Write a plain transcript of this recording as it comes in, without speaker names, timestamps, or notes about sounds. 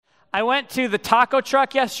I went to the taco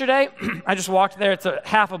truck yesterday. I just walked there. It's a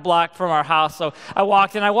half a block from our house. So I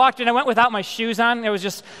walked in. I went without my shoes on. It was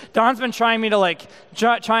just, Dawn's been trying me to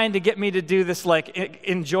trying to get me to do this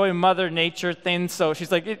enjoy Mother Nature thing. So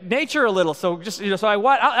she's like, nature a little. So just, so I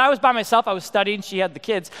was by myself. I was studying. She had the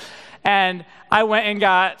kids. And I went and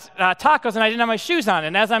got tacos, and I didn't have my shoes on.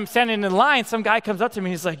 And as I'm standing in line, some guy comes up to me.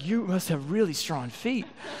 He's like, "You must have really strong feet."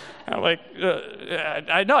 And I'm like,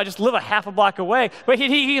 I know, I just live a half a block away. But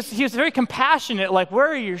he was very compassionate, like, "Where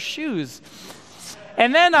are your shoes?"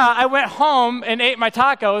 And then I went home and ate my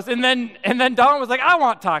tacos, and then Dawn was like, "I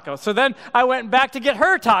want tacos." So then I went back to get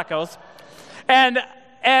her tacos.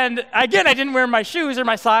 And again, I didn't wear my shoes or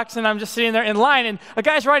my socks, and I'm just sitting there in line, and a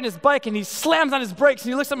guy's riding his bike, and he slams on his brakes,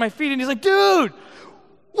 and he looks at my feet, and he's like, "Dude,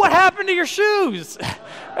 what happened to your shoes?"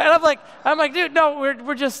 And I'm like, "Dude, no,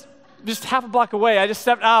 we're just half a block away. I just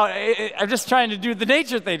stepped out. I'm just trying to do the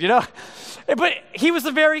nature thing, you know?" But he was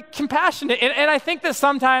very compassionate, and I think that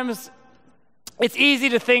sometimes it's easy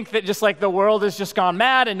to think that just like the world has just gone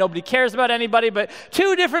mad and nobody cares about anybody, but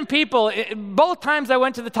two different people, both times I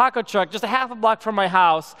went to the taco truck, just a half a block from my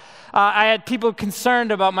house, I had people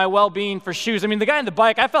concerned about my well-being for shoes. I mean, the guy on the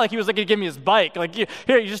bike, I felt like he was going to give me his bike. Like, here,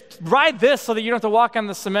 you just ride this so that you don't have to walk on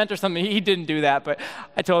the cement or something. He didn't do that, but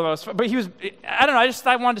I told him but he was, I don't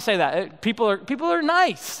know, I wanted to say that. People are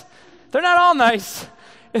nice. They're not all nice.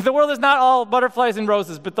 The world is not all butterflies and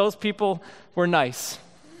roses, but those people were nice.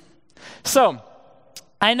 So,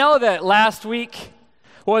 I know that last week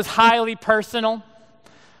was highly personal.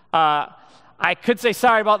 I could say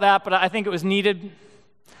sorry about that, but I think it was needed.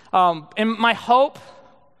 And my hope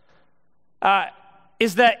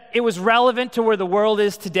is that it was relevant to where the world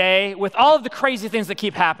is today with all of the crazy things that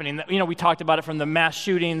keep happening. You know, we talked about it from the mass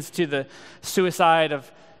shootings to the suicide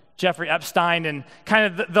of Jeffrey Epstein, and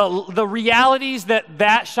kind of the realities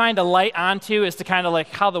that shined a light onto as to kind of like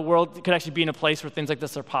how the world could actually be in a place where things like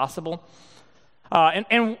this are possible. And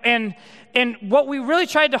what we really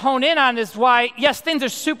tried to hone in on is why, yes, things are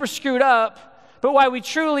super screwed up, but why we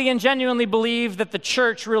truly and genuinely believe that the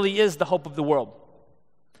church really is the hope of the world.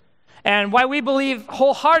 And why we believe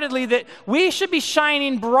wholeheartedly that we should be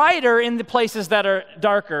shining brighter in the places that are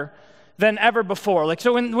darker than ever before. Like,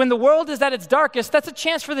 so when the world is at its darkest, that's a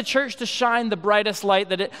chance for the church to shine the brightest light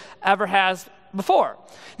that it ever has before.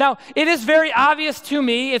 Now, it is very obvious to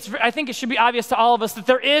me, I think it should be obvious to all of us, that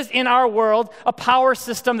there is in our world a power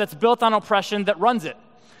system that's built on oppression that runs it.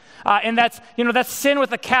 And that's sin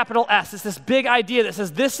with a capital S. It's this big idea that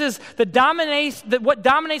says what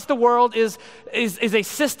dominates the world is a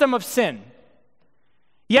system of sin.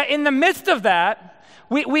 Yet in the midst of that,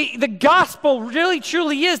 the gospel really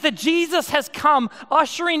truly is that Jesus has come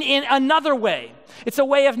ushering in another way. It's a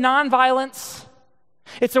way of nonviolence.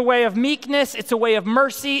 It's a way of meekness, it's a way of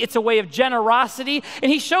mercy, it's a way of generosity,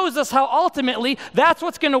 and he shows us how ultimately that's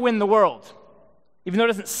what's going to win the world, even though it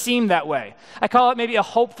doesn't seem that way. I call it maybe a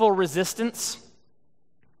hopeful resistance,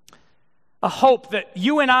 a hope that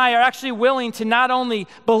you and I are actually willing to not only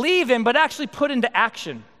believe in, but actually put into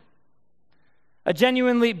action. A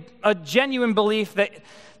genuine belief that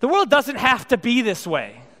the world doesn't have to be this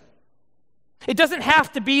way. It doesn't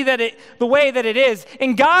have to be the way that it is.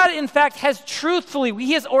 And God, in fact, has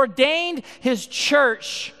He has ordained His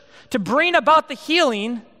church to bring about the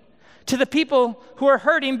healing to the people who are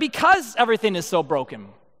hurting because everything is so broken.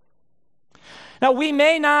 Now, we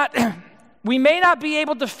may not be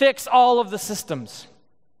able to fix all of the systems.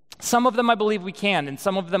 Some of them I believe we can, and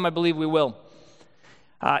some of them I believe we will.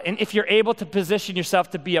 And if you're able to position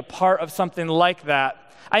yourself to be a part of something like that,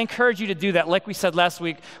 I encourage you to do that. Like we said last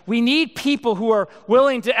week, we need people who are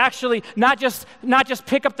willing to actually not just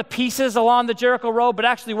pick up the pieces along the Jericho Road, but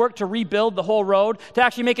actually work to rebuild the whole road, to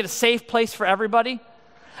actually make it a safe place for everybody.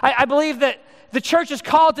 I believe that the church is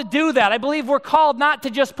called to do that. I believe we're called not to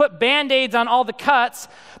just put Band-Aids on all the cuts,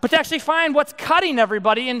 but to actually find what's cutting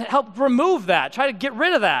everybody and help remove that, try to get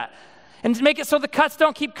rid of that, and to make it so the cuts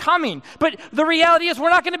don't keep coming. But the reality is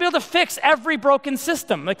we're not going to be able to fix every broken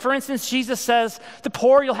system. Like, for instance, Jesus says, the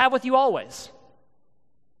poor you'll have with you always.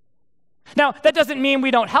 Now, that doesn't mean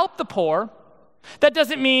we don't help the poor. That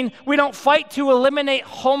doesn't mean we don't fight to eliminate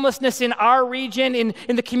homelessness in our region,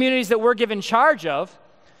 in the communities that we're given charge of.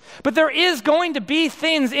 But there is going to be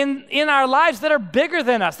things in our lives that are bigger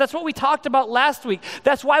than us. That's what we talked about last week.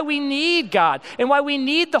 That's why we need God and why we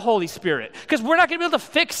need the Holy Spirit. Because we're not going to be able to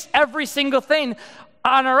fix every single thing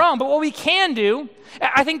on our own. But what we can do,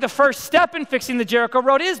 I think the first step in fixing the Jericho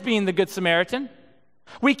Road is being the Good Samaritan.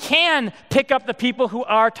 We can pick up the people who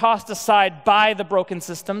are tossed aside by the broken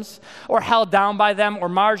systems or held down by them or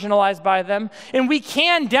marginalized by them. And we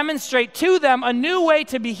can demonstrate to them a new way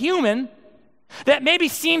to be human that maybe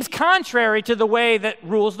seems contrary to the way that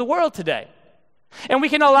rules the world today. And we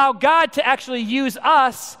can allow God to actually use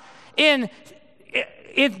us in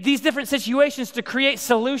these different situations to create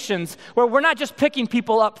solutions where we're not just picking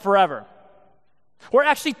people up forever. We're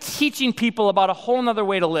actually teaching people about a whole nother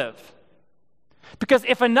way to live. Because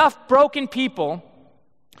if enough broken people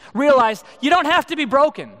realize you don't have to be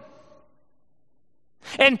broken,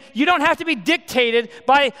 and you don't have to be dictated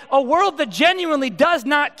by a world that genuinely does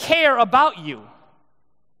not care about you.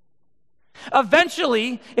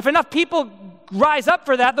 Eventually, if enough people rise up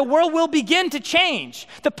for that, the world will begin to change.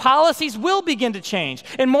 The policies will begin to change.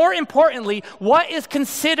 And more importantly, what is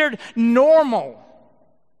considered normal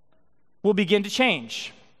will begin to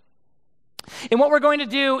change. And what we're going to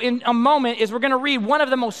do in a moment is we're going to read one of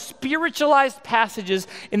the most spiritualized passages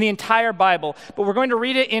in the entire Bible, but we're going to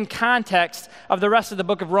read it in context of the rest of the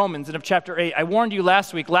book of Romans and of chapter 8. I warned you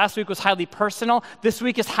last week. Last week was highly personal. This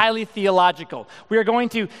week is highly theological. We're going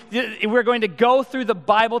to go through the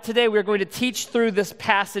Bible today. We're going to teach through this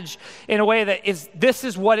passage in a way that this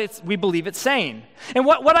is what we believe it's saying. And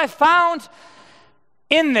what I found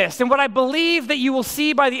in this, and what I believe that you will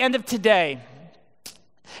see by the end of today,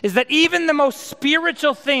 is that even the most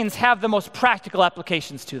spiritual things have the most practical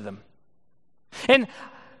applications to them. And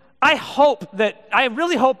I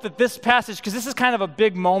really hope that this passage, because this is kind of a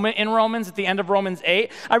big moment in Romans at the end of Romans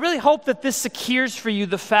 8, I really hope that this secures for you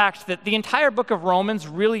the fact that the entire book of Romans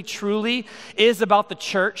really truly is about the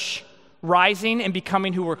church rising and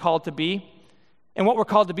becoming who we're called to be. And what we're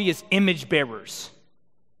called to be is image bearers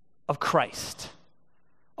of Christ.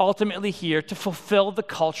 Ultimately here to fulfill the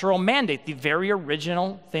cultural mandate, the very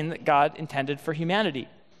original thing that God intended for humanity.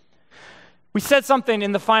 We said something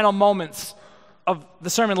in the final moments of the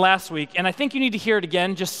sermon last week, and I think you need to hear it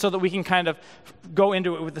again just so that we can kind of go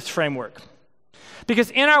into it with this framework. Because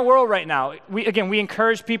in our world right now, we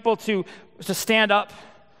encourage people to stand up,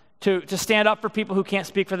 to stand up for people who can't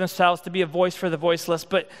speak for themselves, to be a voice for the voiceless,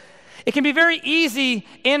 but it can be very easy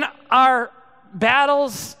in our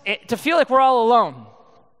battles to feel like we're all alone.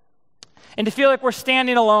 And to feel like we're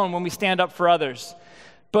standing alone when we stand up for others.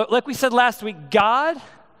 But like we said last week, God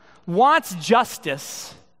wants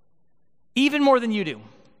justice even more than you do.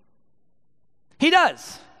 He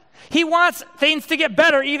does. He wants things to get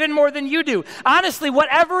better even more than you do. Honestly,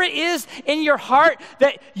 whatever it is in your heart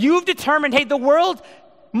that you've determined, hey, the world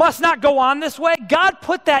must not go on this way, God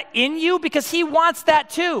put that in you because He wants that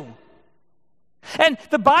too. And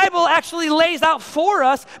the Bible actually lays out for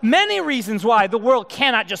us many reasons why the world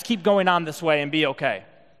cannot just keep going on this way and be okay.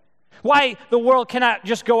 Why the world cannot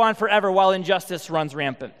just go on forever while injustice runs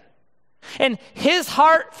rampant. And His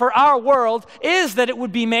heart for our world is that it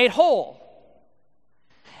would be made whole.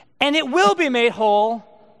 And it will be made whole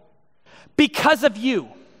because of you.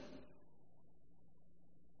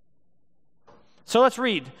 So let's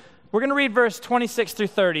read. We're going to read verse 26 through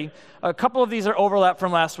 30. A couple of these are overlap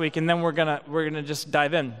from last week, and then we're going to just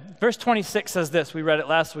dive in. Verse 26 says this. We read it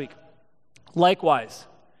last week. Likewise,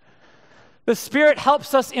 the Spirit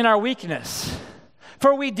helps us in our weakness,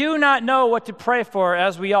 for we do not know what to pray for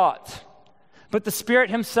as we ought. But the Spirit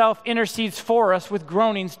Himself intercedes for us with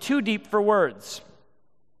groanings too deep for words.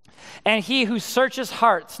 And He who searches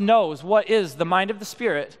hearts knows what is the mind of the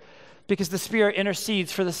Spirit, because the Spirit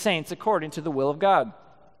intercedes for the saints according to the will of God.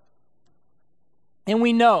 And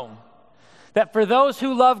we know that for those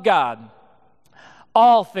who love God,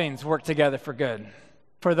 all things work together for good,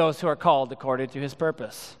 for those who are called according to His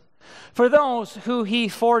purpose. For those who He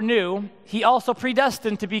foreknew, He also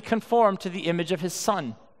predestined to be conformed to the image of His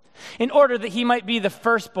Son, in order that He might be the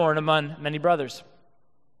firstborn among many brothers.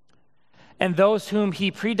 And those whom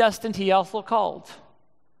He predestined, He also called.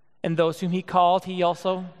 And those whom He called, He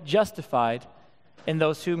also justified. And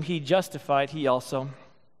those whom He justified, He also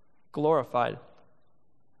glorified.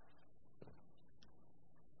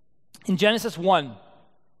 In Genesis 1,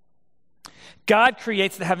 God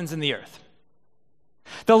creates the heavens and the earth.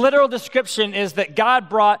 The literal description is that God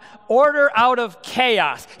brought order out of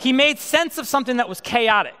chaos. He made sense of something that was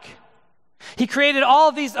chaotic. He created all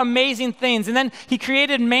of these amazing things, and then He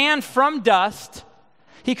created man from dust.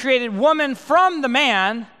 He created woman from the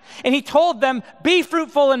man, and He told them, be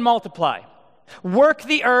fruitful and multiply. Work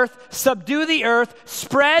the earth, subdue the earth,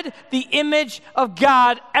 spread the image of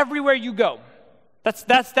God everywhere you go. That's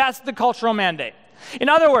the cultural mandate. In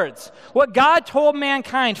other words, what God told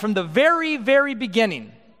mankind from the very, very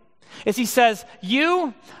beginning is He says,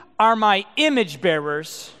 you are my image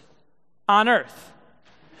bearers on earth.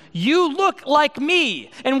 You look like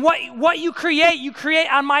me, and what you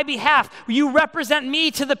create on my behalf. You represent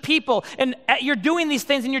me to the people, and you're doing these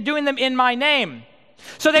things, and you're doing them in my name.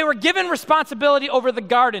 So they were given responsibility over the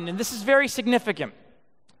garden, and this is very significant.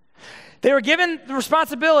 They were given the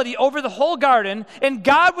responsibility over the whole garden, and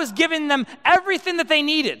God was giving them everything that they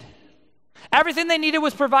needed. Everything they needed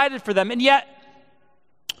was provided for them, and yet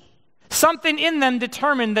something in them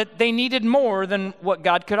determined that they needed more than what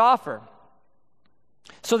God could offer.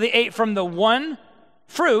 So they ate from the one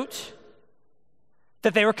fruit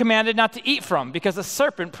that they were commanded not to eat from, because the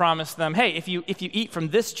serpent promised them, hey, if you eat from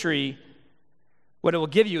this tree, what it will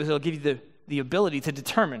give you is it'll give you the ability to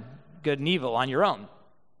determine good and evil on your own.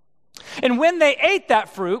 And when they ate that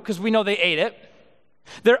fruit, because we know they ate it,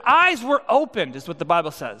 their eyes were opened, is what the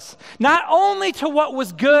Bible says. Not only to what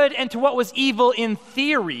was good and to what was evil in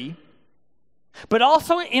theory, but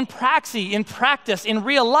also in practice, in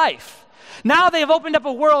real life. Now they have opened up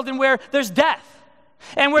a world in where there's death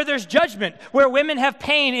and where there's judgment, where women have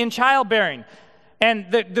pain in childbearing.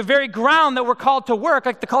 And the very ground that we're called to work,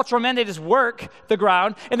 like the cultural mandate is work the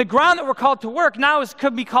ground, and the ground that we're called to work now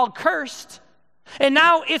could be called cursed. And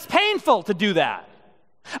now it's painful to do that.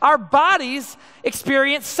 Our bodies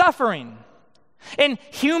experience suffering. And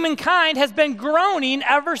humankind has been groaning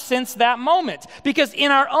ever since that moment. Because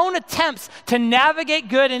in our own attempts to navigate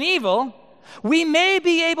good and evil, we may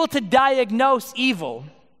be able to diagnose evil,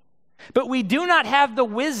 but we do not have the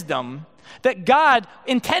wisdom that God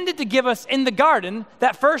intended to give us in the garden,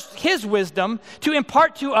 that first His wisdom, to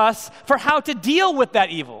impart to us for how to deal with that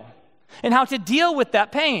evil and how to deal with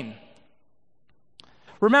that pain.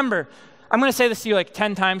 Remember, I'm going to say this to you like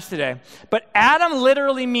 10 times today, but Adam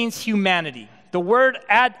literally means humanity. The word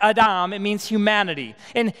Adam, it means humanity.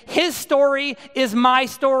 And his story is my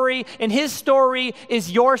story, and his story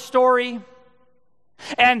is your story.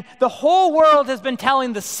 And the whole world has been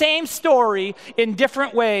telling the same story in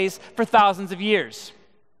different ways for thousands of years.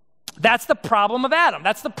 That's the problem of Adam.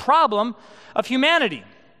 That's the problem of humanity.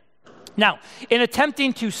 Now, in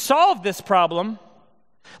attempting to solve this problem,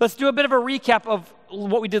 let's do a bit of a recap of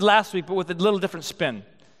what we did last week, but with a little different spin.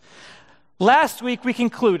 Last week, we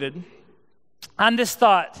concluded on this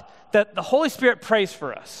thought that the Holy Spirit prays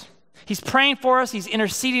for us. He's praying for us. He's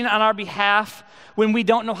interceding on our behalf when we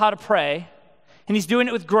don't know how to pray. And he's doing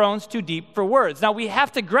it with groans too deep for words. Now, we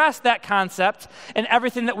have to grasp that concept and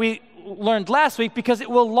everything that we learned last week, because it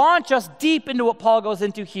will launch us deep into what Paul goes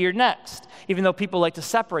into here next, even though people like to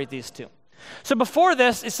separate these two. So before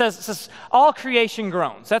this, it says all creation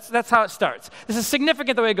groans. That's how it starts. This is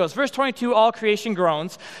significant the way it goes. Verse 22, all creation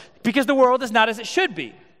groans, because the world is not as it should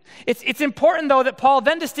be. It's important, though, that Paul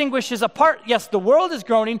then distinguishes apart. Yes, the world is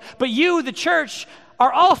groaning, but you, the church,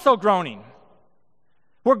 are also groaning.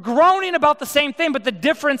 We're groaning about the same thing, but the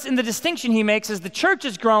difference in the distinction he makes is the church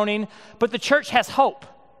is groaning, but the church has hope.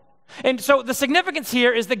 And so the significance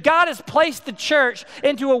here is that God has placed the church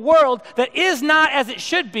into a world that is not as it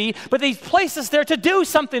should be, but He's placed us there to do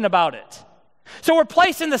something about it. So we're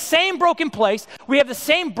placed in the same broken place. We have the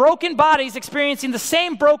same broken bodies experiencing the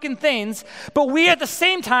same broken things, but we at the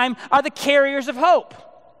same time are the carriers of hope.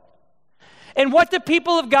 And what do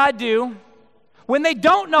people of God do when they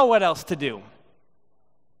don't know what else to do?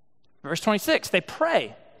 Verse 26, they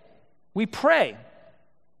pray. We pray.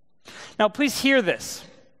 Now, please hear this.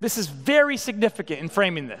 This is very significant in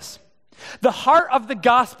framing this. The heart of the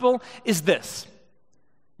gospel is this: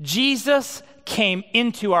 Jesus came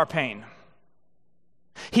into our pain.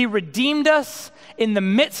 He redeemed us in the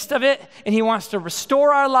midst of it, and He wants to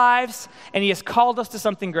restore our lives, and He has called us to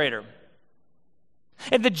something greater.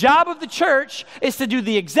 And the job of the church is to do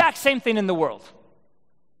the exact same thing in the world.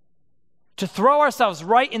 To throw ourselves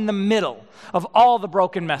right in the middle of all the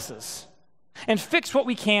broken messes and fix what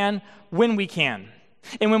we can when we can.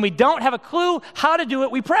 And when we don't have a clue how to do it,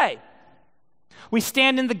 we pray. We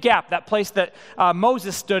stand in the gap, that place that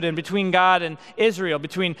Moses stood in between God and Israel,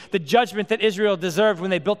 between the judgment that Israel deserved when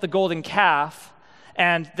they built the golden calf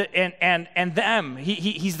and them.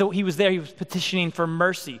 He was there. He was petitioning for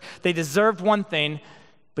mercy. They deserved one thing,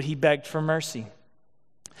 but he begged for mercy.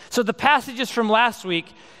 So the passages from last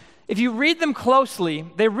week, if you read them closely,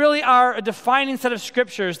 they really are a defining set of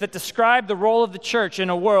scriptures that describe the role of the church in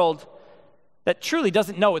a world that truly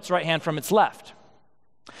doesn't know its right hand from its left.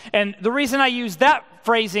 And the reason I use that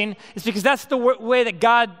phrasing is because that's the way that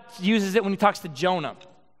God uses it when He talks to Jonah.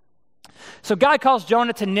 So God calls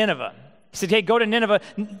Jonah to Nineveh. He said, hey, go to Nineveh.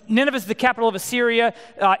 Nineveh is the capital of Assyria,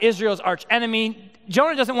 Israel's arch enemy.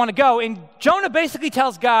 Jonah doesn't want to go, and Jonah basically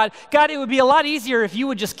tells God, it would be a lot easier if you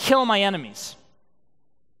would just kill my enemies.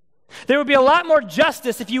 There would be a lot more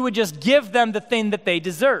justice if you would just give them the thing that they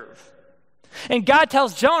deserve. And God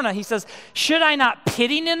tells Jonah, He says, should I not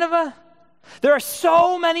pity Nineveh? There are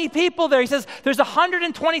so many people there. He says, there's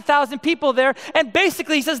 120,000 people there, and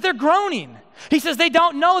basically He says, they're groaning. He says they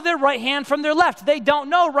don't know their right hand from their left. They don't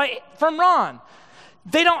know right from wrong.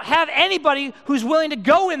 They don't have anybody who's willing to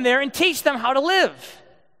go in there and teach them how to live.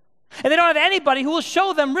 And they don't have anybody who will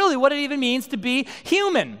show them really what it even means to be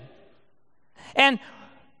human. And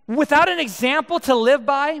without an example to live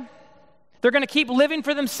by, they're going to keep living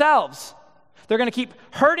for themselves. They're going to keep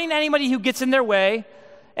hurting anybody who gets in their way,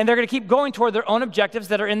 and they're going to keep going toward their own objectives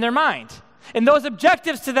that are in their mind. And those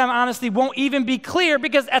objectives to them, honestly, won't even be clear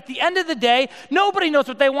because at the end of the day, nobody knows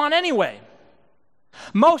what they want anyway.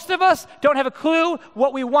 Most of us don't have a clue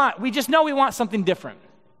what we want. We just know we want something different.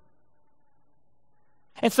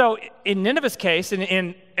 And so in Nineveh's case,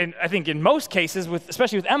 and I think in most cases,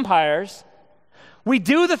 especially with empires, we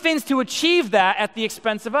do the things to achieve that at the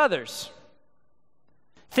expense of others,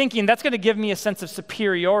 thinking that's going to give me a sense of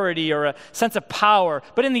superiority or a sense of power.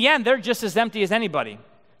 But in the end, they're just as empty as anybody.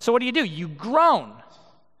 So what do? You groan.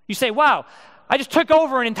 You say, wow, I just took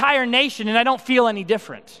over an entire nation and I don't feel any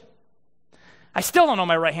different. I still don't know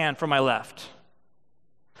my right hand from my left.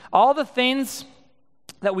 All the things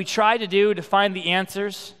that we try to do to find the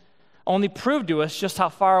answers only prove to us just how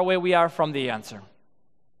far away we are from the answer.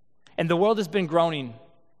 And the world has been groaning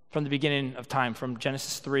from the beginning of time, from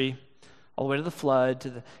Genesis 3 all the way to the flood, to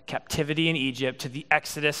the captivity in Egypt, to the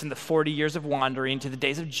Exodus and the 40 years of wandering, to the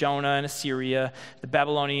days of Jonah and Assyria, the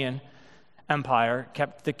Babylonian Empire,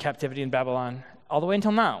 the captivity in Babylon, all the way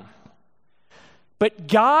until now. But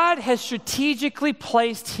God has strategically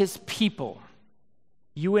placed his people,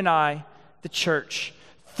 you and I, the church,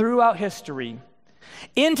 throughout history,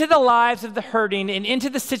 into the lives of the hurting and into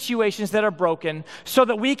the situations that are broken so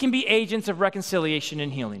that we can be agents of reconciliation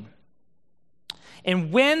and healing.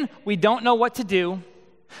 And when we don't know what to do,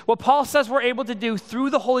 what Paul says we're able to do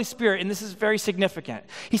through the Holy Spirit, and this is very significant.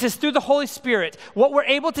 He says through the Holy Spirit, what we're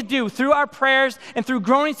able to do through our prayers and through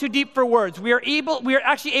groaning too deep for words, we are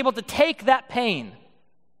actually able to take that pain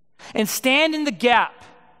and stand in the gap.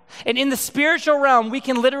 And in the spiritual realm, we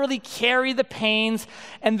can literally carry the pains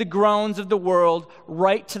and the groans of the world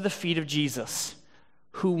right to the feet of Jesus,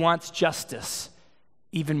 who wants justice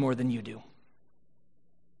even more than you do.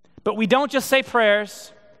 But we don't just say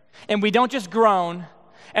prayers, and we don't just groan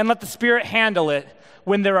and let the Spirit handle it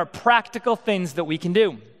when there are practical things that we can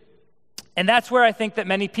do. And that's where I think that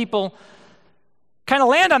many people kind of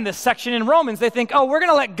land on this section in Romans. They think, oh, we're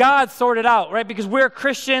going to let God sort it out, right? Because we're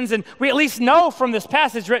Christians, and we at least know from this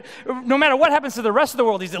passage, right? No matter what happens to the rest of the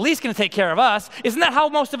world, he's at least going to take care of us. Isn't that how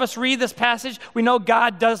most of us read this passage? We know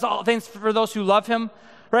God does all things for those who love him,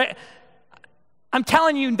 right? I'm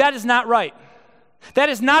telling you, that is not right. That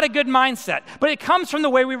is not a good mindset, but it comes from the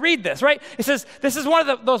way we read this, right? It says, this is one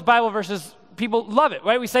of those Bible verses, people love it,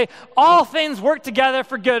 right? We say, all things work together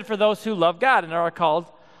for good for those who love God and are called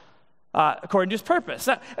according to his purpose.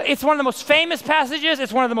 It's one of the most famous passages.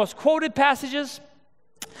 It's one of the most quoted passages.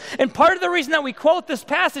 And part of the reason that we quote this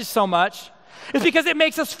passage so much is because it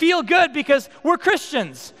makes us feel good because we're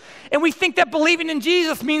Christians. And we think that believing in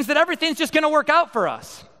Jesus means that everything's just going to work out for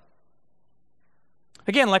us.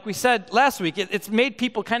 Again, like we said last week, it's made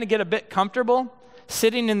people kind of get a bit comfortable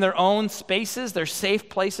sitting in their own spaces, their safe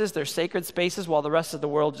places, their sacred spaces, while the rest of the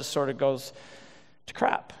world just sort of goes to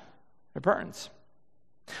crap or burns.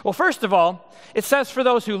 Well, first of all, it says for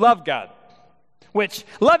those who love God, which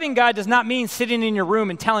loving God does not mean sitting in your room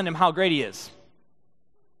and telling him how great he is.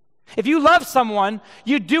 If you love someone,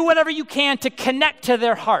 you do whatever you can to connect to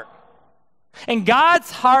their heart. And God's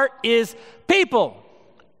heart is people.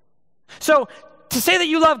 So to say that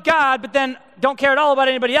you love God, but then don't care at all about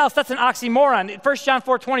anybody else, that's an oxymoron. 1 John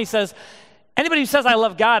 4:20 says, anybody who says I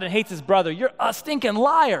love God and hates his brother, you're a stinking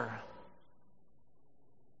liar.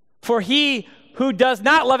 For he who does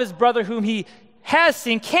not love his brother whom he has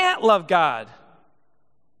seen can't love God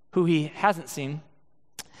who he hasn't seen.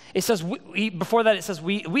 It says, before that it says,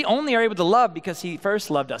 we only are able to love because he first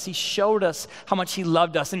loved us. He showed us how much he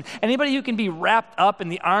loved us. And anybody who can be wrapped up in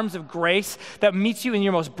the arms of grace that meets you in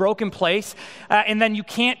your most broken place, and then you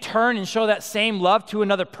can't turn and show that same love to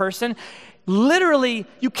another person, literally,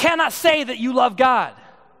 you cannot say that you love God.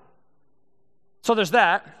 So there's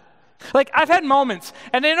that. Like, I've had moments,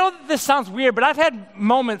 and I know that this sounds weird, but I've had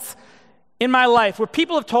moments in my life where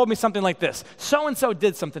people have told me something like this. So-and-so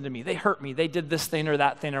did something to me. They hurt me. They did this thing or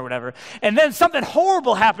that thing or whatever. And then something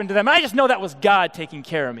horrible happened to them. And I just know that was God taking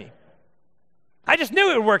care of me. I just knew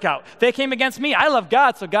it would work out. They came against me. I love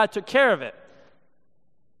God, so God took care of it.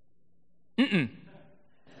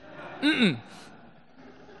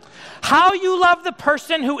 How you love the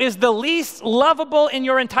person who is the least lovable in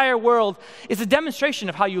your entire world is a demonstration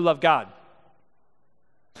of how you love God.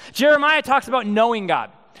 Jeremiah talks about knowing God.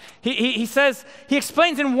 He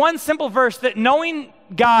explains in one simple verse that knowing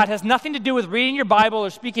God has nothing to do with reading your Bible or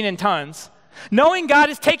speaking in tongues. Knowing God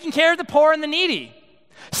is taking care of the poor and the needy.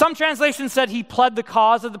 Some translations said he pled the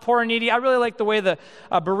cause of the poor and needy. I really like the way the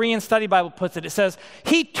Berean Study Bible puts it. It says,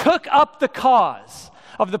 he took up the cause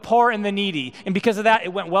of the poor and the needy, and because of that,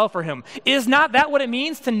 it went well for him. Is not that what it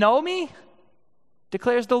means to know me?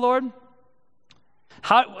 Declares the Lord.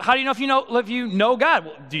 How do you know if you know God?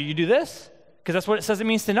 Well, do you do this? Because that's what it says it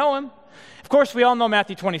means to know him. Of course, we all know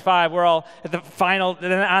Matthew 25. We're all at the final,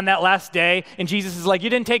 on that last day, and Jesus is like, you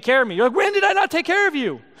didn't take care of me. You're like, when did I not take care of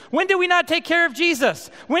you? When did we not take care of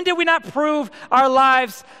Jesus? When did we not prove our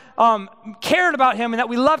lives cared about him and that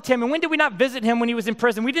we loved him? And when did we not visit him when he was in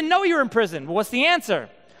prison? We didn't know you were in prison. Well, what's the answer?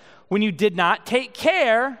 When you did not take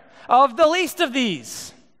care of the least of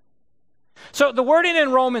these. So the wording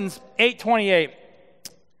in Romans 8:28,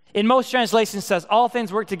 in most translations says, all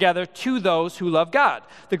things work together to those who love God.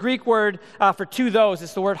 The Greek word for to those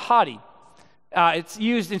is the word hodi.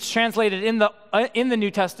 It's translated in the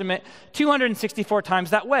New Testament 264 times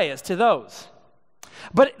that way, as to those.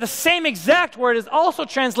 But the same exact word is also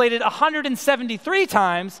translated 173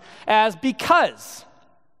 times as because.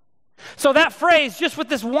 So that phrase, just with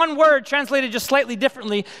this one word translated just slightly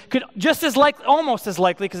differently, could almost as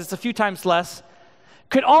likely, because it's a few times less,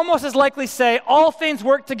 could almost as likely say, all things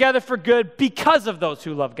work together for good because of those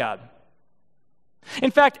who love God.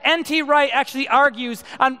 In fact, N.T. Wright actually argues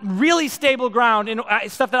on really stable ground, and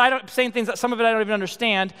stuff that saying things that some of it I don't even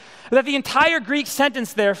understand, that the entire Greek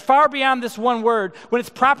sentence there, far beyond this one word, when it's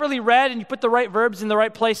properly read and you put the right verbs in the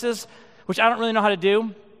right places, which I don't really know how to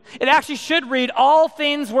do, it actually should read, all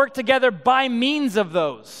things work together by means of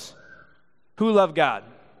those who love God.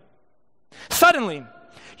 Suddenly,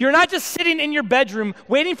 you're not just sitting in your bedroom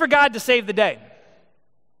waiting for God to save the day.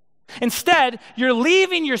 Instead, you're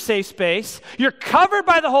leaving your safe space. You're covered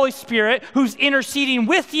by the Holy Spirit who's interceding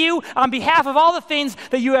with you on behalf of all the things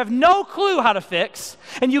that you have no clue how to fix.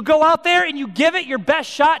 And you go out there and you give it your best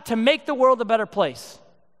shot to make the world a better place.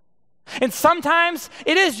 And sometimes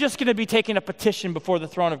it is just going to be taking a petition before the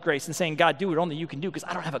throne of grace and saying, God, do what only you can do because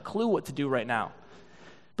I don't have a clue what to do right now.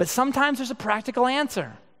 But sometimes there's a practical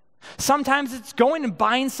answer. Sometimes it's going and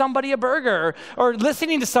buying somebody a burger or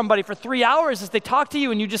listening to somebody for 3 hours as they talk to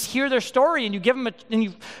you and you just hear their story and you give them and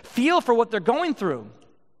you feel for what they're going through.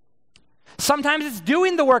 Sometimes it's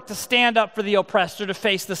doing the work to stand up for the oppressed or to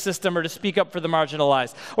face the system or to speak up for the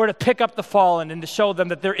marginalized or to pick up the fallen and to show them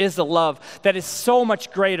that there is a love that is so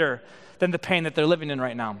much greater than the pain that they're living in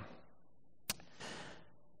right now.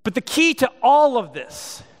 But the key to all of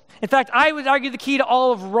this, in fact, I would argue the key to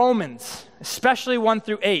all of Romans, especially 1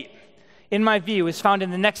 through 8, in my view, is found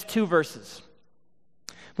in the next two verses.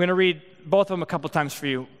 I'm going to read both of them a couple times for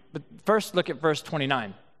you, but first look at verse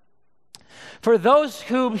 29. For those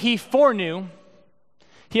whom he foreknew,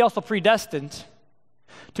 he also predestined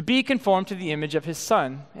to be conformed to the image of his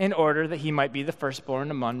Son, in order that he might be the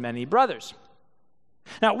firstborn among many brothers.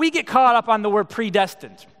 Now, we get caught up on the word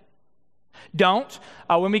predestined. Don't.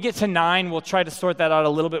 When we get to 9, we'll try to sort that out a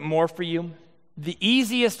little bit more for you. The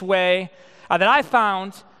easiest way that I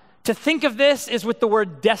found to think of this is with the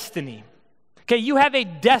word destiny. Okay, you have a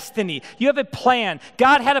destiny. You have a plan.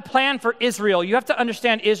 God had a plan for Israel. You have to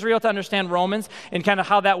understand Israel to understand Romans and kind of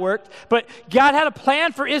how that worked. But God had a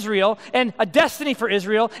plan for Israel and a destiny for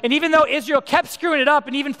Israel. And even though Israel kept screwing it up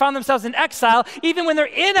and even found themselves in exile, even when they're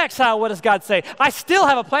in exile, what does God say? I still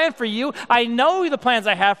have a plan for you. I know the plans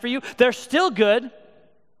I have for you. They're still good.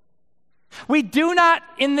 We do not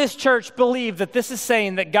in this church believe that this is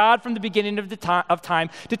saying that God from the beginning of time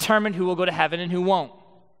determined who will go to heaven and who won't.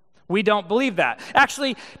 We don't believe that.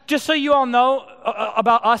 Actually, just so you all know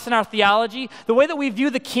about us and our theology, the way that we view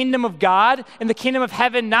the kingdom of God and the kingdom of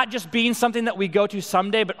heaven not just being something that we go to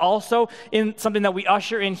someday, but also in something that we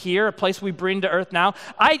usher in here, a place we bring to earth now,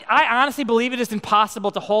 I honestly believe it is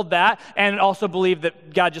impossible to hold that and also believe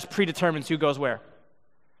that God just predetermines who goes where.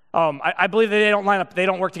 I believe that they don't line up, they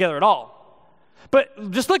don't work together at all.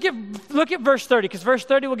 But just look at verse 30, because verse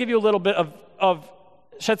 30 will give you a little bit of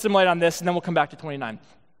shed some light on this, and then we'll come back to 29.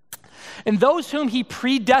 And those whom he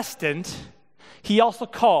predestined, he also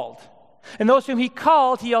called. And those whom he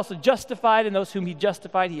called, he also justified. And those whom he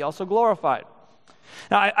justified, he also glorified.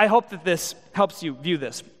 Now, I hope that this helps you view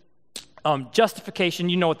this. Justification,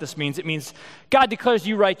 you know what this means. It means God declares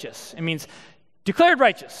you righteous. It means declared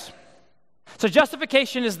righteous. So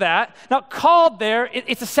justification is that. Now, called there,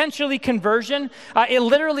 it's essentially conversion. It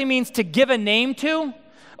literally means to give a name to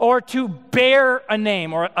or to bear a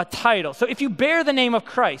name or a title. So if you bear the name of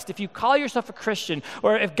Christ, if you call yourself a Christian,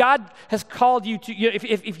 or if God has called you to,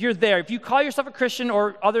 if you're there, if you call yourself a Christian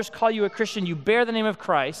or others call you a Christian, you bear the name of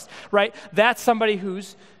Christ, right? That's somebody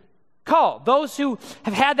who's called. Those who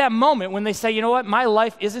have had that moment when they say, you know what, my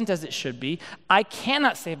life isn't as it should be. I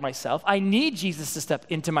cannot save myself. I need Jesus to step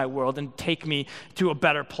into my world and take me to a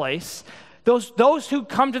better place. Those who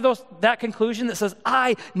come to that conclusion that says,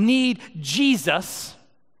 I need Jesus,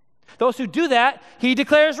 those who do that, he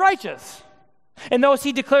declares righteous. And those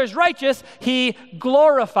he declares righteous, he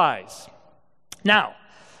glorifies. Now,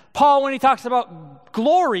 Paul, when he talks about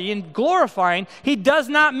glory and glorifying, he does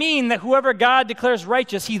not mean that whoever God declares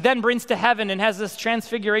righteous, he then brings to heaven and has this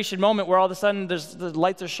transfiguration moment where all of a sudden the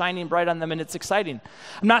lights are shining bright on them and it's exciting.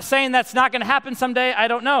 I'm not saying that's not going to happen someday. I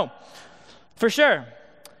don't know for sure.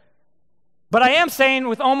 But I am saying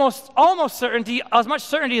with almost certainty, as much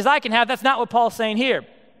certainty as I can have, that's not what Paul's saying here.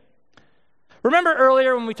 Remember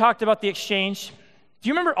earlier when we talked about the exchange? Do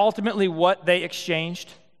you remember ultimately what they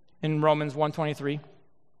exchanged in Romans 1:23?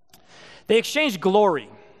 They exchanged glory.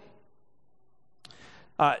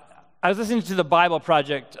 I was listening to the Bible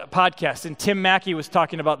Project podcast, and Tim Mackey was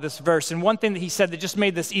talking about this verse, and one thing that he said that just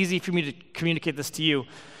made this easy for me to communicate this to you,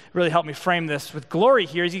 really helped me frame this with glory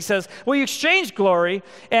here, is he says, well, you exchange glory,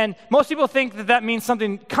 and most people think that that means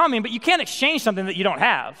something coming, but you can't exchange something that you don't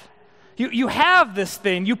have. You have this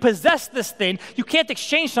thing, you possess this thing, you can't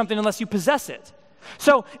exchange something unless you possess it.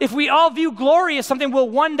 So if we all view glory as something we'll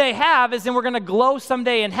one day have, as in we're going to glow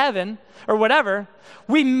someday in heaven or whatever,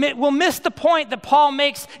 we'll miss the point that Paul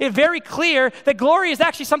makes it very clear that glory is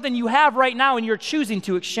actually something you have right now and you're choosing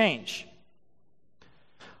to exchange.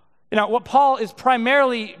 You know, what Paul is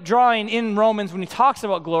primarily drawing in Romans when he talks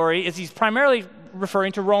about glory is he's primarily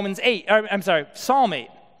referring to Psalm 8.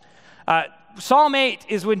 Psalm 8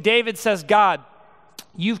 is when David says, God,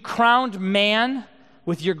 you've crowned man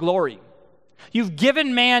with your glory. You've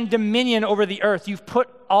given man dominion over the earth. You've put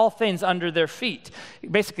all things under their feet.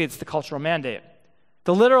 Basically, it's the cultural mandate.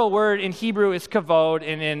 The literal word in Hebrew is kavod,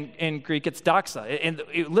 and in Greek it's doxa. And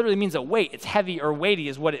it literally means a weight. It's heavy or weighty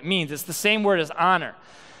is what it means. It's the same word as honor.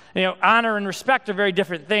 You know, honor and respect are very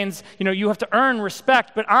different things. You know, you have to earn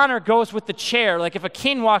respect, but honor goes with the chair. Like if a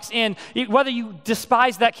king walks in, whether you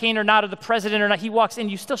despise that king or not, or the president or not, he walks in,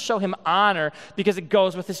 you still show him honor because it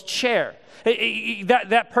goes with his chair.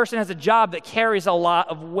 That person has a job that carries a lot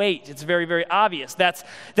of weight. It's very, very obvious.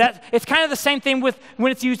 It's kind of the same thing with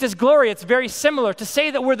when it's used as glory. It's very similar. To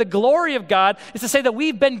say that we're the glory of God is to say that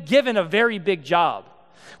we've been given a very big job.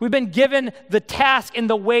 We've been given the task and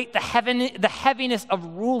the weight, the heaviness of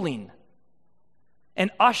ruling and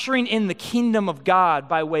ushering in the kingdom of God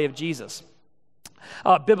by way of Jesus.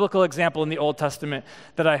 A biblical example in the Old Testament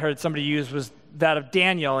that I heard somebody use was that of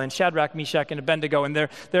Daniel and Shadrach, Meshach, and Abednego. And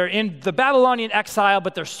they're in the Babylonian exile,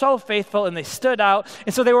 but they're so faithful and they stood out.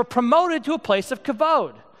 And so they were promoted to a place of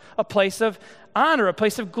kavod, a place of honor, a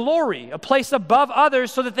place of glory, a place above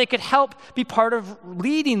others so that they could help be part of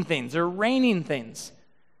leading things or reigning things.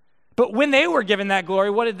 But when they were given that glory,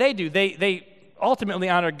 what did they do? They ultimately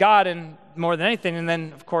honored God and more than anything, and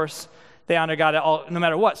then, of course, they honored God no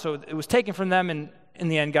matter what. So it was taken from them, and in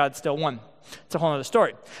the end, God still won. It's a whole other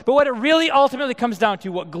story. But what it really ultimately comes down to,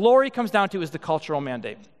 what glory comes down to, is the cultural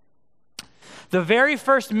mandate. The very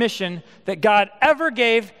first mission that God ever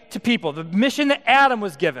gave to people, the mission that Adam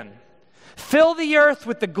was given, fill the earth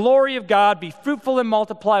with the glory of God, be fruitful and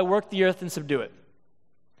multiply, work the earth and subdue it.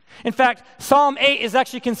 In fact, Psalm 8 is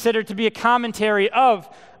actually considered to be a commentary of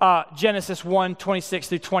Genesis 1:26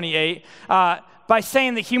 through 28 by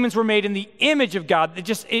saying that humans were made in the image of God.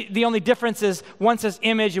 The only difference is one says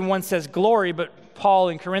image and one says glory, but Paul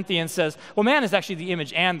in Corinthians says, well, man is actually the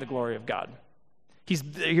image and the glory of God.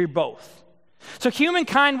 You're both. So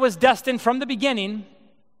humankind was destined from the beginning,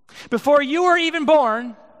 before you were even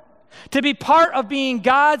born, to be part of being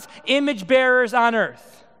God's image bearers on earth,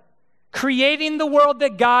 creating the world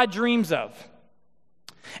that God dreams of.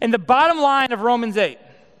 And the bottom line of Romans 8,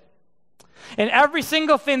 and every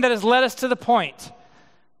single thing that has led us to the point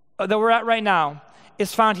that we're at right now,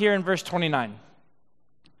 is found here in verse 29.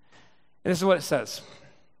 And this is what it says.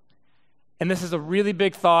 And this is a really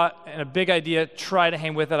big thought and a big idea. Try to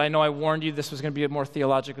hang with it. I know I warned you this was going to be a more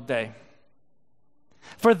theological day.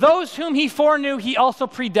 For those whom he foreknew, he also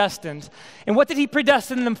predestined. And what did he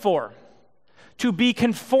predestine them for? To be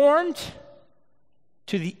conformed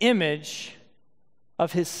to the image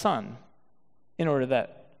of his Son, in order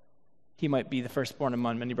that he might be the firstborn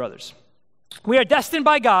among many brothers. We are destined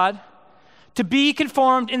by God to be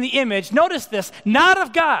conformed in the image, notice this, not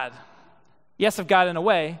of God. Yes, of God in a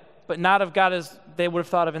way, but not of God as they would have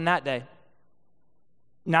thought of in that day.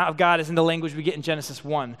 not of God as in the language we get in Genesis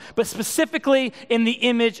 1, but specifically in the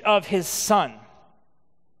image of his son.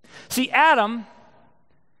 See, Adam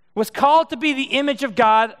was called to be the image of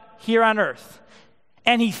God here on earth,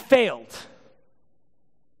 and he failed.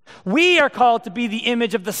 We are called to be the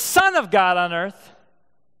image of the Son of God on earth,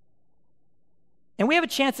 and we have a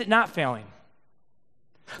chance at not failing.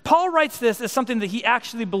 Paul writes this as something that he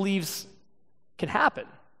actually believes can happen.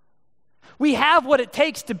 We have what it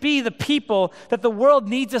takes to be the people that the world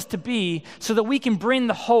needs us to be so that we can bring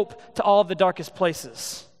the hope to all of the darkest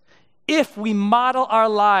places. If we model our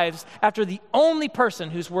lives after the only person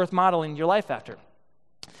who's worth modeling your life after.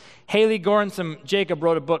 Haley Goranson Jacob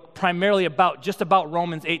wrote a book primarily about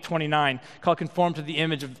Romans 8:29 called Conform to the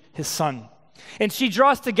Image of His Son. And she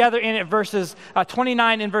draws together in it verses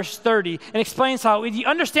 29 and verse 30 and explains how if you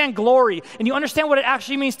understand glory and you understand what it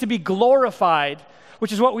actually means to be glorified,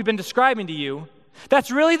 which is what we've been describing to you,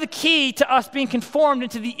 that's really the key to us being conformed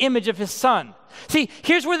into the image of his son. See,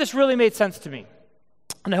 here's where this really made sense to me,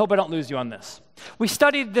 and I hope I don't lose you on this. We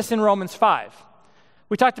studied this in Romans 5.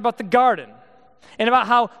 We talked about the garden and about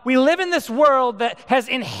how we live in this world that has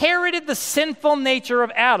inherited the sinful nature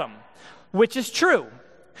of Adam, which is true.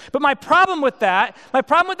 But my problem with that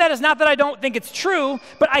is not that I don't think it's true,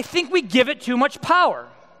 but I think we give it too much power.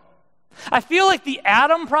 I feel like the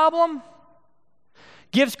Adam problem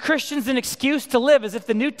gives Christians an excuse to live as if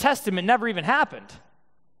the New Testament never even happened,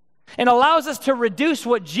 and allows us to reduce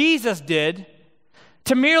what Jesus did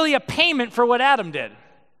to merely a payment for what Adam did,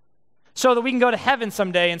 so that we can go to heaven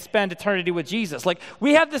someday and spend eternity with Jesus. Like,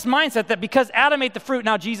 we have this mindset that because Adam ate the fruit,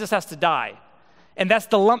 now Jesus has to die, and that's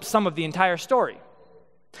the lump sum of the entire story.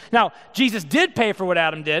 Now, Jesus did pay for what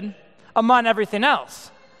Adam did among everything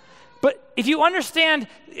else. But if you understand,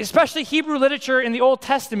 especially Hebrew literature in the Old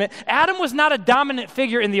Testament, Adam was not a dominant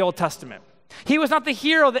figure in the Old Testament. He was not the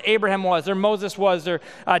hero that Abraham was, or Moses was, or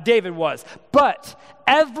David was. But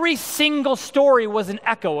every single story was an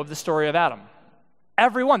echo of the story of Adam.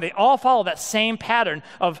 Every one. They all follow that same pattern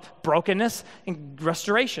of brokenness and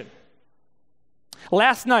restoration.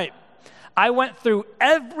 Last night, I went through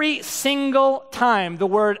every single time the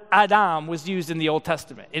word Adam was used in the Old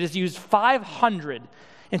Testament. It is used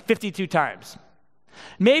 552 times.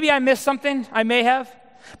 Maybe I missed something, I may have,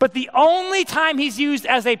 but the only time he's used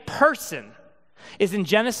as a person is in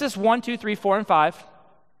Genesis 1, 2, 3, 4, and 5.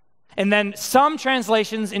 And then some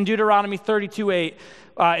translations in Deuteronomy 32:8,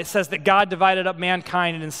 it says that God divided up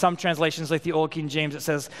mankind, and in some translations, like the Old King James, it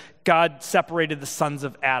says God separated the sons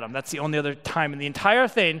of Adam. That's the only other time in the entire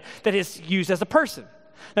thing that is used as a person.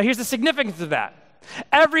 Now, here's the significance of that.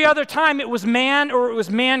 Every other time it was man or it was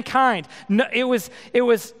mankind. No, it was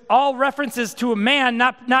all references to a man,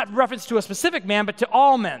 not reference to a specific man, but to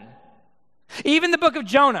all men. Even the book of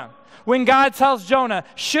Jonah, when God tells Jonah,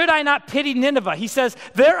 should I not pity Nineveh? He says,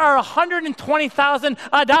 there are 120,000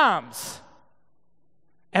 Adams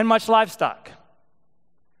and much livestock.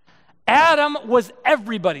 Adam was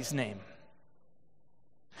everybody's name.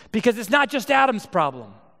 Because it's not just Adam's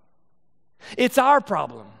problem. It's our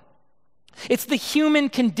problem. It's the human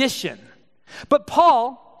condition. But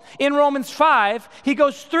Paul, in Romans 5, he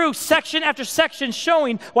goes through section after section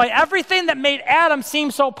showing why everything that made Adam seem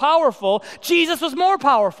so powerful, Jesus was more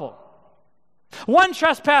powerful. One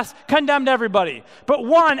trespass condemned everybody, but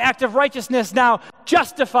one act of righteousness now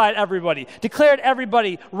justified everybody, declared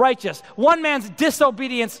everybody righteous. One man's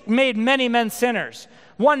disobedience made many men sinners.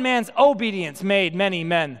 One man's obedience made many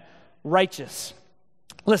men righteous.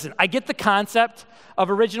 Listen, I get the concept of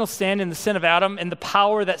original sin and the sin of Adam and the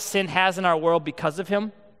power that sin has in our world because of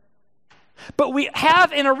him. But we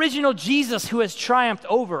have an original Jesus who has triumphed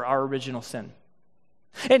over our original sin.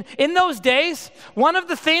 And in those days, one of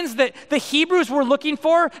the things that the Hebrews were looking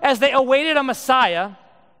for as they awaited a Messiah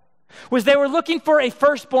was they were looking for a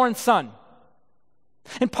firstborn son.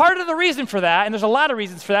 And part of the reason for that, and there's a lot of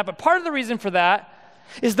reasons for that, but part of the reason for that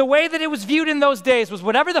is the way that it was viewed in those days was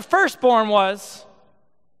whatever the firstborn was,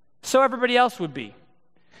 so everybody else would be.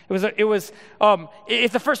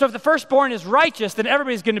 If the firstborn is righteous, then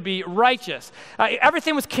everybody's going to be righteous.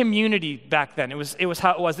 Everything was community back then. It was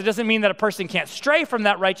how it was. It doesn't mean that a person can't stray from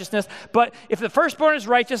that righteousness, but if the firstborn is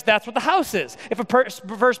righteous, that's what the house is. If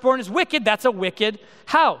a firstborn is wicked, that's a wicked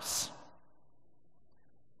house.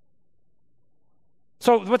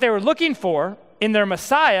 So what they were looking for in their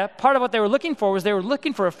Messiah, part of what they were looking for was they were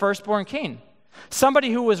looking for a firstborn king.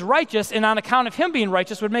 Somebody who was righteous, and on account of him being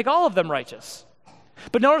righteous would make all of them righteous.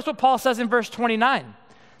 But notice what Paul says in verse 29.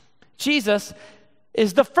 Jesus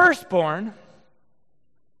is the firstborn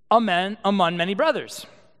among many brothers.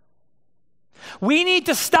 We need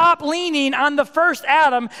to stop leaning on the first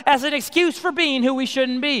Adam as an excuse for being who we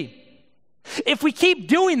shouldn't be. If we keep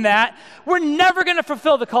doing that, we're never going to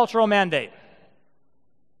fulfill the cultural mandate.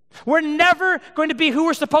 We're never going to be who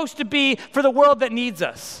we're supposed to be for the world that needs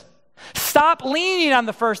us. Stop leaning on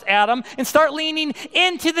the first Adam and start leaning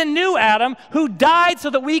into the new Adam who died so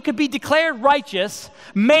that we could be declared righteous,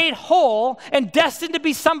 made whole, and destined to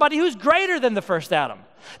be somebody who's greater than the first Adam.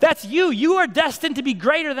 That's you. You are destined to be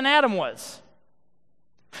greater than Adam was.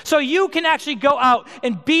 So you can actually go out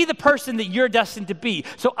and be the person that you're destined to be.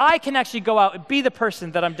 So I can actually go out and be the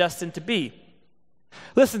person that I'm destined to be.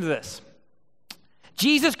 Listen to this.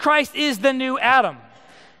 Jesus Christ is the new Adam.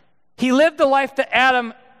 He lived the life that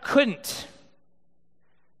Adam couldn't.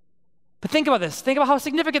 But think about this. Think about how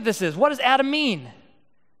significant this is. What does Adam mean?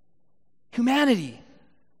 Humanity.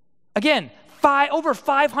 Again, over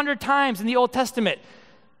 500 times in the Old Testament.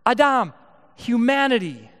 Adam,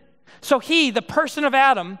 humanity. So he, the person of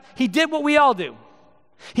Adam, he did what we all do.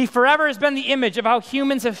 He forever has been the image of how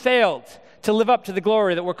humans have failed to live up to the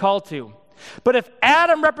glory that we're called to. But if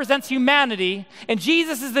Adam represents humanity and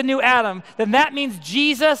Jesus is the new Adam, then that means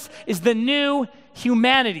Jesus is the new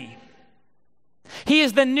humanity. He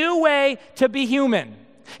is the new way to be human.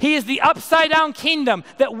 He is the upside-down kingdom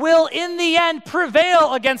that will, in the end,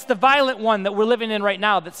 prevail against the violent one that we're living in right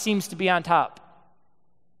now that seems to be on top.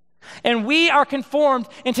 And we are conformed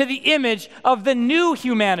into the image of the new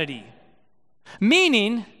humanity,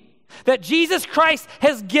 meaning that Jesus Christ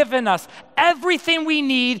has given us everything we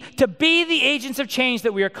need to be the agents of change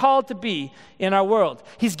that we are called to be in our world.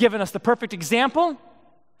 He's given us the perfect example.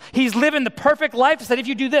 He's living the perfect life. He said, if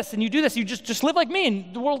you do this and you do this, you just live like me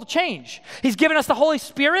and the world will change. He's given us the Holy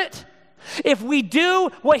Spirit. If we do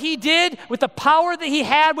what he did with the power that he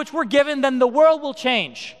had, which we're given, then the world will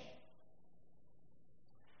change.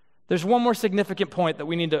 There's one more significant point that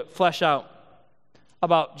we need to flesh out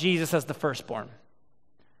about Jesus as the firstborn.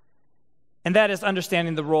 And that is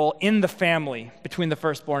understanding the role in the family between the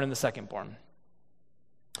firstborn and the secondborn.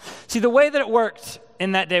 See, the way that it worked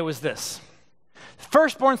in that day was this.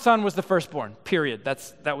 Firstborn son was the firstborn, period.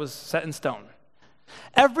 That was set in stone.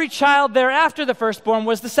 Every child thereafter the firstborn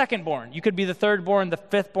was the secondborn. You could be the thirdborn, the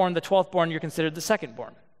fifthborn, the 12thborn, you're considered the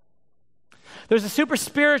secondborn. There's a super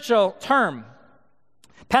spiritual term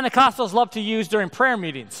Pentecostals love to use during prayer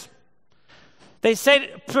meetings. They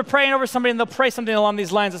say, they're praying over somebody, and they'll pray something along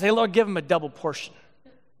these lines. They say, Lord, give them a double portion.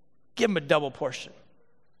 Give them a double portion.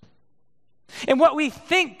 And what we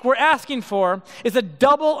think we're asking for is a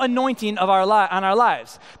double anointing of on our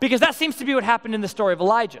lives, because that seems to be what happened in the story of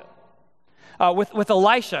Elijah. With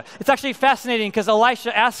Elisha. It's actually fascinating because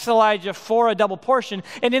Elisha asks Elijah for a double portion,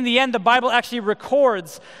 and in the end, the Bible actually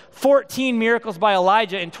records 14 miracles by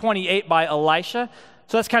Elijah and 28 by Elisha.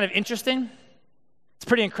 So that's kind of interesting. It's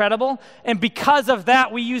pretty incredible. And because of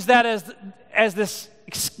that, we use that as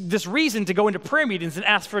this reason to go into prayer meetings and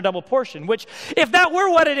ask for a double portion, which if that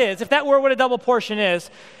were what it is, if that were what a double portion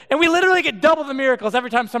is, and we literally get double the miracles every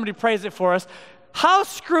time somebody prays it for us, how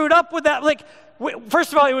screwed up would that,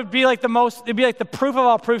 first of all, it would be like the proof of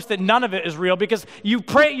all proofs that none of it is real, because you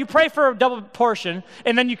pray for a double portion,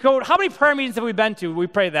 and then you go, how many prayer meetings have we been to? We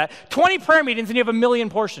pray that. 20 prayer meetings and you have a million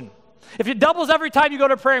portion. If it doubles every time you go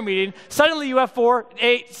to a prayer meeting, suddenly you have 4,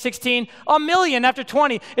 8, 16, a million after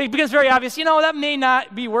 20. It becomes very obvious, that may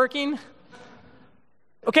not be working.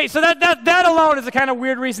 Okay, so that alone is a kind of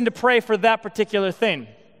weird reason to pray for that particular thing,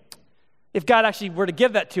 if God actually were to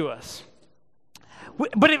give that to us.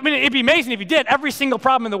 But it'd be amazing if he did. Every single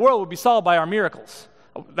problem in the world would be solved by our miracles.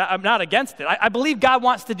 I'm not against it. I believe God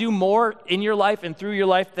wants to do more in your life and through your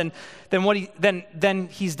life than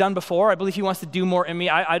he's done before. I believe he wants to do more in me.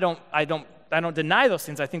 I don't deny those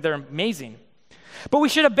things. I think they're amazing. But we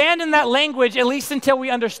should abandon that language at least until we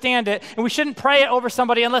understand it, and we shouldn't pray it over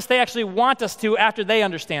somebody unless they actually want us to after they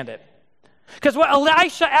understand it. Because what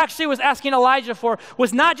Elisha actually was asking Elijah for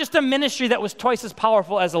was not just a ministry that was twice as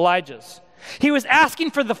powerful as Elijah's. He was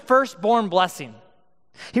asking for the firstborn blessing.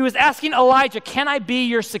 He was asking Elijah, can I be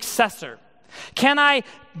your successor? Can I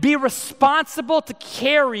be responsible to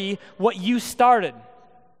carry what you started?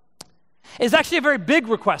 It's actually a very big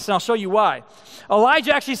request, and I'll show you why.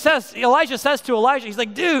 Elijah says to Elijah, he's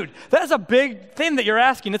like, dude, that's a big thing that you're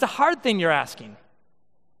asking. It's a hard thing you're asking.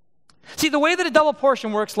 See, the way that a double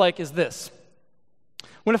portion works is this.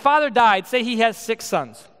 When a father died, say he has 6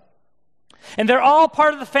 sons. And they're all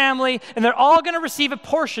part of the family, and they're all going to receive a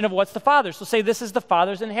portion of what's the father's. So say this is the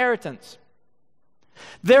father's inheritance.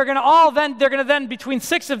 They're going to then, between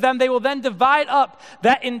 6 of them, they will then divide up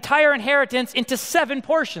that entire inheritance into 7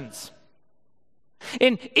 portions.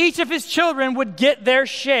 And each of his children would get their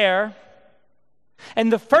share,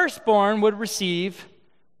 and the firstborn would receive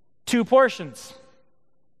 2 portions.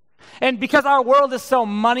 And because our world is so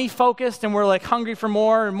money focused and we're like hungry for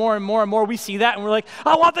more and more and more and more, we see that and we're like,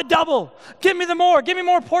 I want the double. Give me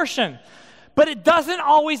more portion. But it doesn't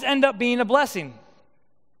always end up being a blessing.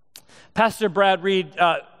 Pastor Brad Reed,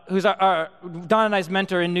 who's our Don and I's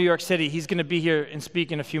mentor in New York City, he's going to be here and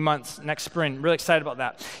speak in a few months next spring. Really excited about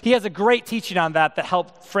that. He has a great teaching on that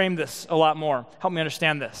helped frame this a lot more, help me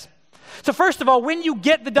understand this. So first of all, when you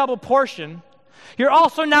get the double portion, you're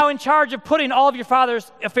also now in charge of putting all of your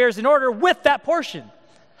father's affairs in order with that portion.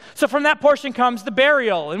 So from that portion comes the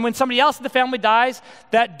burial. And when somebody else in the family dies,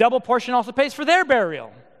 that double portion also pays for their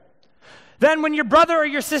burial. Then when your brother or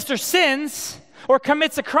your sister sins or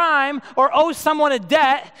commits a crime or owes someone a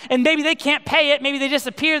debt, and maybe they can't pay it, maybe they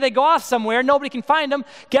disappear, they go off somewhere, nobody can find them,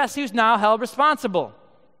 guess who's now held responsible?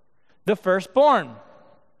 The firstborn.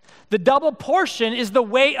 The double portion is the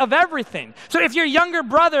weight of everything. So if your younger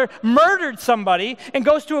brother murdered somebody and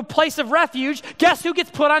goes to a place of refuge, guess who gets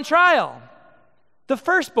put on trial? The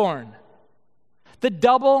firstborn. The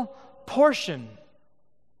double portion.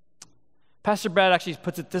 Pastor Brad actually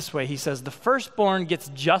puts it this way. He says, the firstborn gets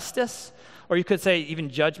justice, or you could say even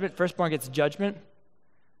judgment. Firstborn gets judgment.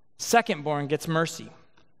 Secondborn gets mercy.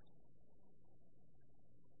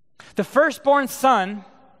 The firstborn son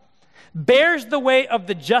bears the weight of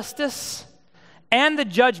the justice and the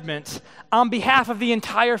judgment on behalf of the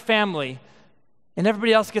entire family, and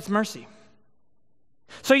everybody else gets mercy.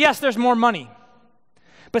 So yes, there's more money,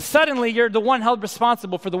 but suddenly you're the one held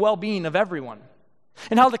responsible for the well-being of everyone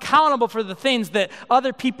and held accountable for the things that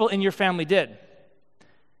other people in your family did.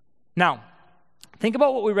 Now, think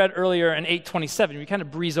about what we read earlier in 8:27. We kind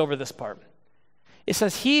of breeze over this part. It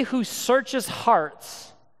says, he who searches hearts.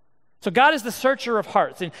 So God is the searcher of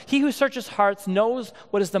hearts, and he who searches hearts knows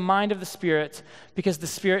what is the mind of the Spirit, because the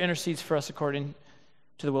Spirit intercedes for us according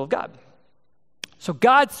to the will of God. So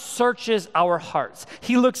God searches our hearts.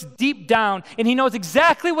 He looks deep down, and he knows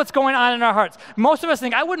exactly what's going on in our hearts. Most of us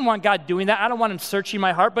think, I wouldn't want God doing that. I don't want him searching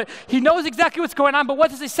my heart, but he knows exactly what's going on. But what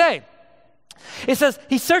does he say? It says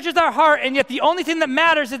he searches our heart, and yet the only thing that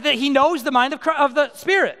matters is that he knows the mind of the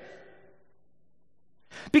Spirit.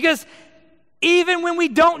 Because even when we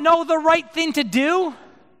don't know the right thing to do,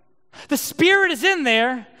 the Spirit is in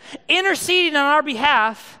there interceding on our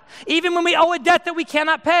behalf, even when we owe a debt that we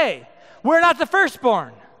cannot pay. We're not the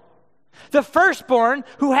firstborn. The firstborn,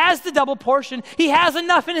 who has the double portion, he has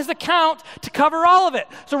enough in his account to cover all of it.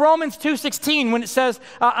 So Romans 2:16, when it says,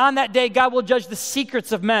 on that day, God will judge the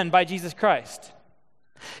secrets of men by Jesus Christ.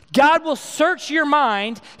 God will search your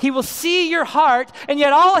mind, he will see your heart, and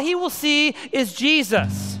yet all he will see is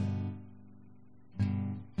Jesus.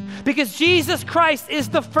 Because Jesus Christ is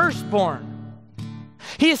the firstborn.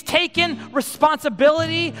 He has taken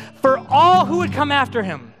responsibility for all who would come after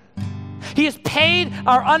him. He has paid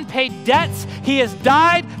our unpaid debts. He has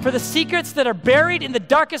died for the secrets that are buried in the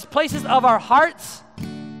darkest places of our hearts.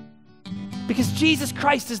 Because Jesus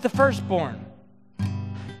Christ is the firstborn.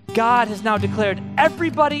 God has now declared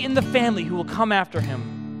everybody in the family who will come after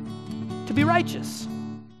him to be righteous.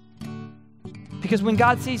 Because when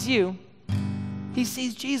God sees you, he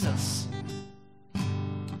sees Jesus.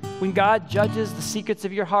 When God judges the secrets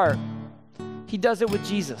of your heart, he does it with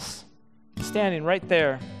Jesus, standing right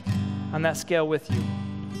there on that scale with you.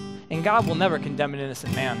 And God will never condemn an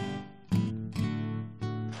innocent man.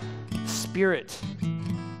 The Spirit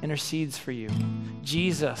intercedes for you.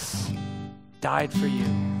 Jesus died for you.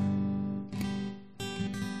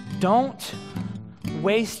 Don't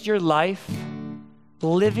waste your life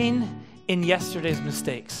living in yesterday's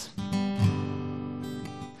mistakes.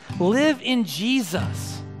 Live in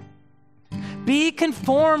Jesus. Be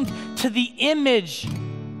conformed to the image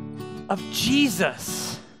of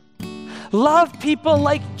Jesus. Love people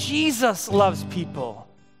like Jesus loves people.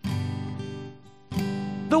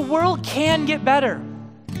 The world can get better,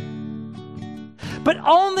 but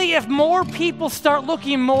only if more people start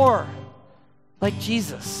looking more like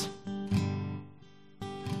Jesus.